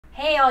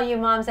Hey, all you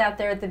moms out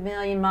there at the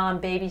Million Mom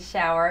Baby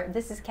Shower.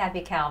 This is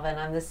Kathy Calvin.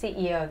 I'm the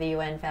CEO of the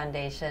UN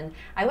Foundation.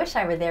 I wish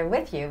I were there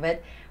with you,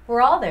 but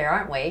we're all there,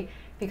 aren't we?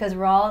 Because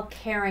we're all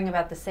caring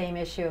about the same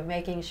issue of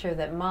making sure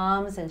that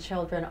moms and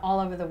children all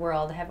over the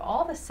world have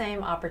all the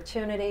same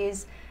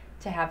opportunities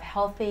to have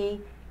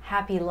healthy,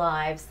 happy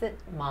lives that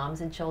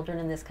moms and children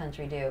in this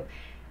country do.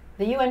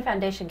 The UN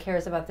Foundation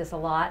cares about this a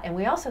lot, and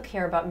we also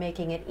care about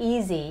making it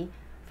easy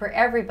for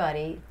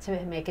everybody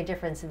to make a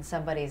difference in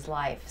somebody's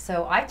life.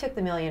 So I took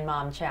the Million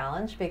Mom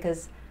Challenge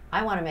because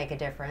I want to make a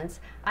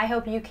difference. I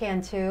hope you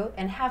can too,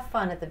 and have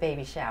fun at the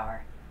baby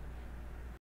shower.